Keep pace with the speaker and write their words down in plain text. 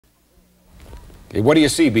Okay, what do you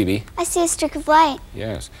see, BB? I see a streak of light.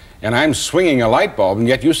 Yes. And I'm swinging a light bulb, and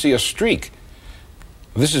yet you see a streak.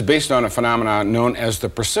 This is based on a phenomenon known as the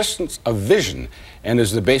persistence of vision and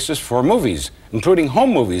is the basis for movies, including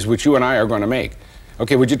home movies, which you and I are going to make.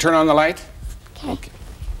 Okay, would you turn on the light? Okay.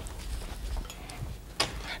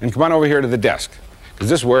 And come on over here to the desk, because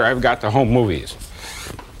this is where I've got the home movies.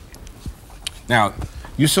 Now,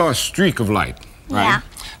 you saw a streak of light, right? Yeah.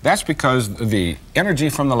 That's because the energy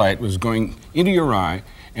from the light was going into your eye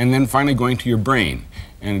and then finally going to your brain,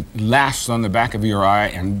 and it lasts on the back of your eye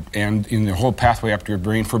and in the whole pathway up to your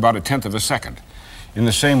brain for about 1/10 of a second. In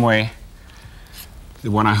the same way,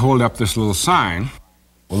 when I hold up this little sign,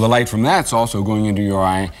 well, the light from that's also going into your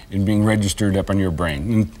eye and being registered up on your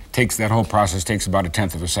brain. And that whole process takes about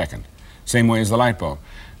 1/10 of a second. Same way as the light bulb.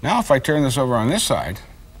 Now, if I turn this over on this side,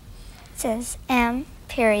 It says M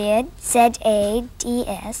period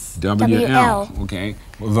ZADS WL. Okay.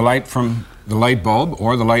 Well, the light from the light bulb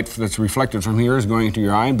or the light that's reflected from here is going into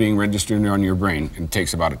your eye and being registered on your brain. It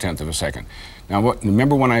takes about 1/10 of a second. Now,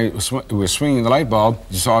 remember when I was swinging the light bulb,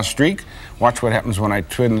 you saw a streak? Watch what happens when I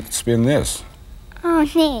spin this. Oh,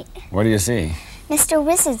 neat. What do you see? Mr.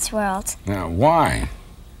 Wizard's world. Now, why?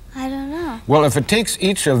 I don't know. Well, if it takes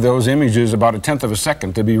each of those images about 1/10 of a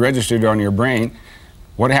second to be registered on your brain,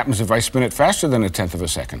 what happens if I spin it faster than 1/10 of a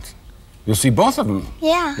second? You'll see both of them.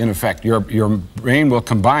 Yeah. In effect, your brain will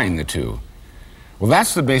combine the two. Well,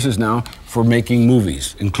 that's the basis now for making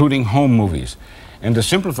movies, including home movies. And to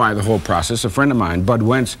simplify the whole process, a friend of mine, Bud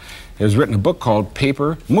Wentz, has written a book called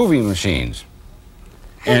Paper Movie Machines.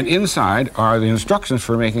 And inside are the instructions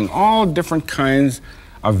for making all different kinds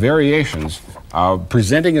of variations of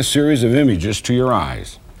presenting a series of images to your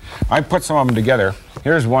eyes. I put some of them together.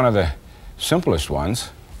 Here's one of the simplest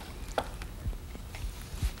ones.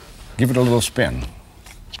 Give it a little spin.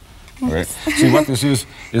 Right. See, what this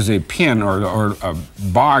is a pin or a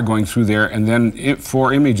bar going through there, and then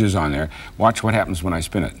 4 images on there. Watch what happens when I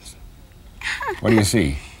spin it. What do you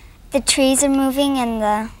see? The trees are moving and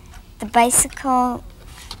the bicycle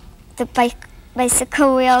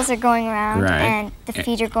wheels are going around, Right. and the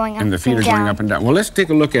feet are going up and the feet are down. going up and down. Well, let's take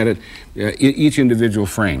a look at it, each individual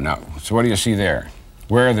frame. Now, so what do you see there?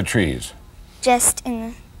 Where are the trees? Just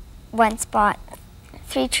in one spot.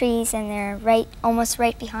 3 trees, and they're almost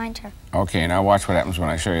right behind her. Okay, now watch what happens when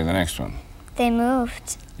I show you the next one. They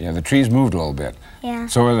moved. Yeah, the trees moved a little bit. Yeah.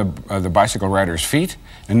 So are the bicycle rider's feet.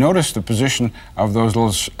 And notice the position of those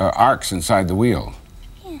little arcs inside the wheel.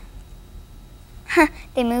 Yeah.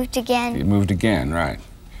 They moved again. It moved again, right.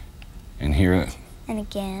 And here. And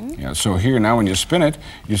again. Yeah, so here now when you spin it,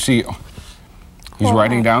 you see he's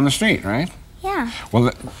riding down the street, right? Yeah.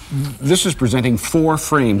 Well, this is presenting 4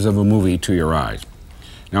 frames of a movie to your eyes.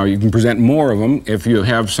 Now, you can present more of them if you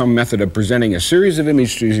have some method of presenting a series of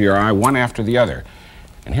images to your eye, one after the other.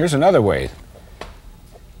 And here's another way.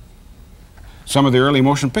 Some of the early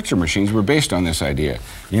motion picture machines were based on this idea.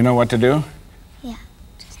 You know what to do? Yeah.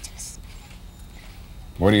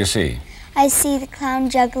 What do you see? I see the clown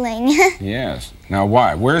juggling. Yes. Now,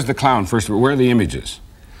 why? Where's the clown, first of all? Where are the images?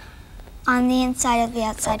 On the inside of the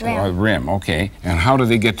outside rim. Rim, okay. And how do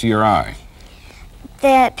they get to your eye?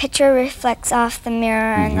 The picture reflects off the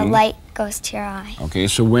mirror, and the light goes to your eye. Okay,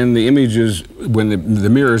 so when the images, when the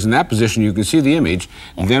mirror is in that position, you can see the image.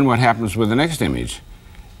 Yeah. Then what happens with the next image?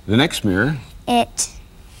 The next mirror It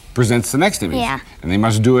presents the next image. Yeah. And they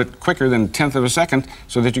must do it quicker than 1/10 of a second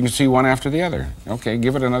so that you can see one after the other. Okay,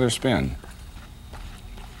 give it another spin.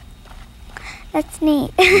 That's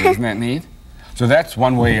neat. Isn't that neat? So that's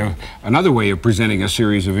another way of presenting a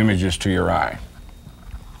series of images to your eye.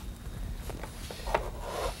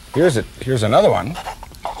 Here's another one.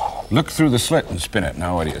 Look through the slit and spin it.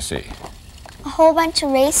 Now what do you see? A whole bunch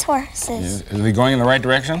of racehorses. Is he going in the right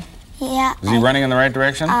direction? Yeah. Is he running in the right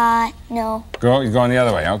direction? No. He's going the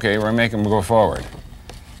other way. Okay, we're making him go forward.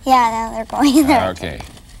 Yeah, now they're going in there. Okay.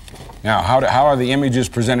 Now, how are the images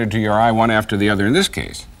presented to your eye one after the other in this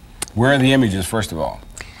case? Where are the images, first of all?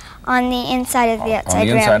 On the inside of the outside rim. On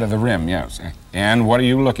the inside of the rim, yes. And what are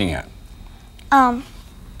you looking at?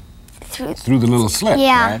 Through the little slit,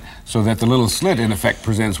 yeah. Right? So that the little slit, in effect,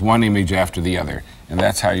 presents one image after the other. And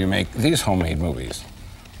that's how you make these homemade movies.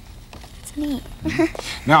 It's neat.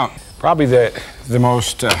 Now, probably the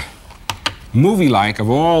most movie-like of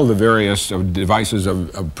all the various devices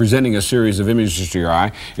of presenting a series of images to your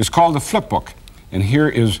eye is called the flip book. And here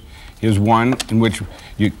is one in which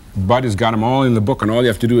Bud has got them all in the book, and all you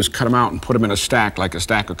have to do is cut them out and put them in a stack, like a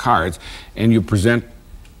stack of cards, and you present.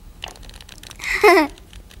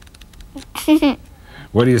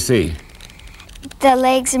 What do you see? the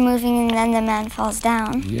legs are moving and then the man falls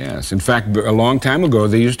down. Yes. In fact, a long time ago,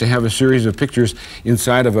 they used to have a series of pictures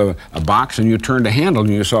inside of a box, and you turned a handle,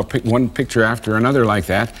 and you saw one picture after another like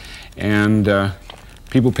that, and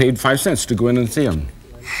people paid 5 cents to go in and see them.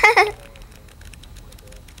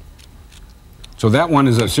 So that one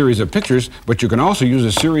is a series of pictures, but you can also use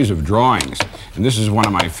a series of drawings, and this is one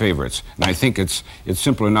of my favorites. And I think it's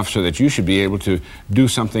simple enough so that you should be able to do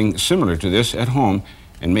something similar to this at home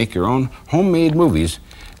and make your own homemade movies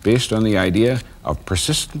based on the idea of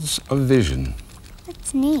persistence of vision.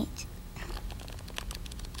 That's neat.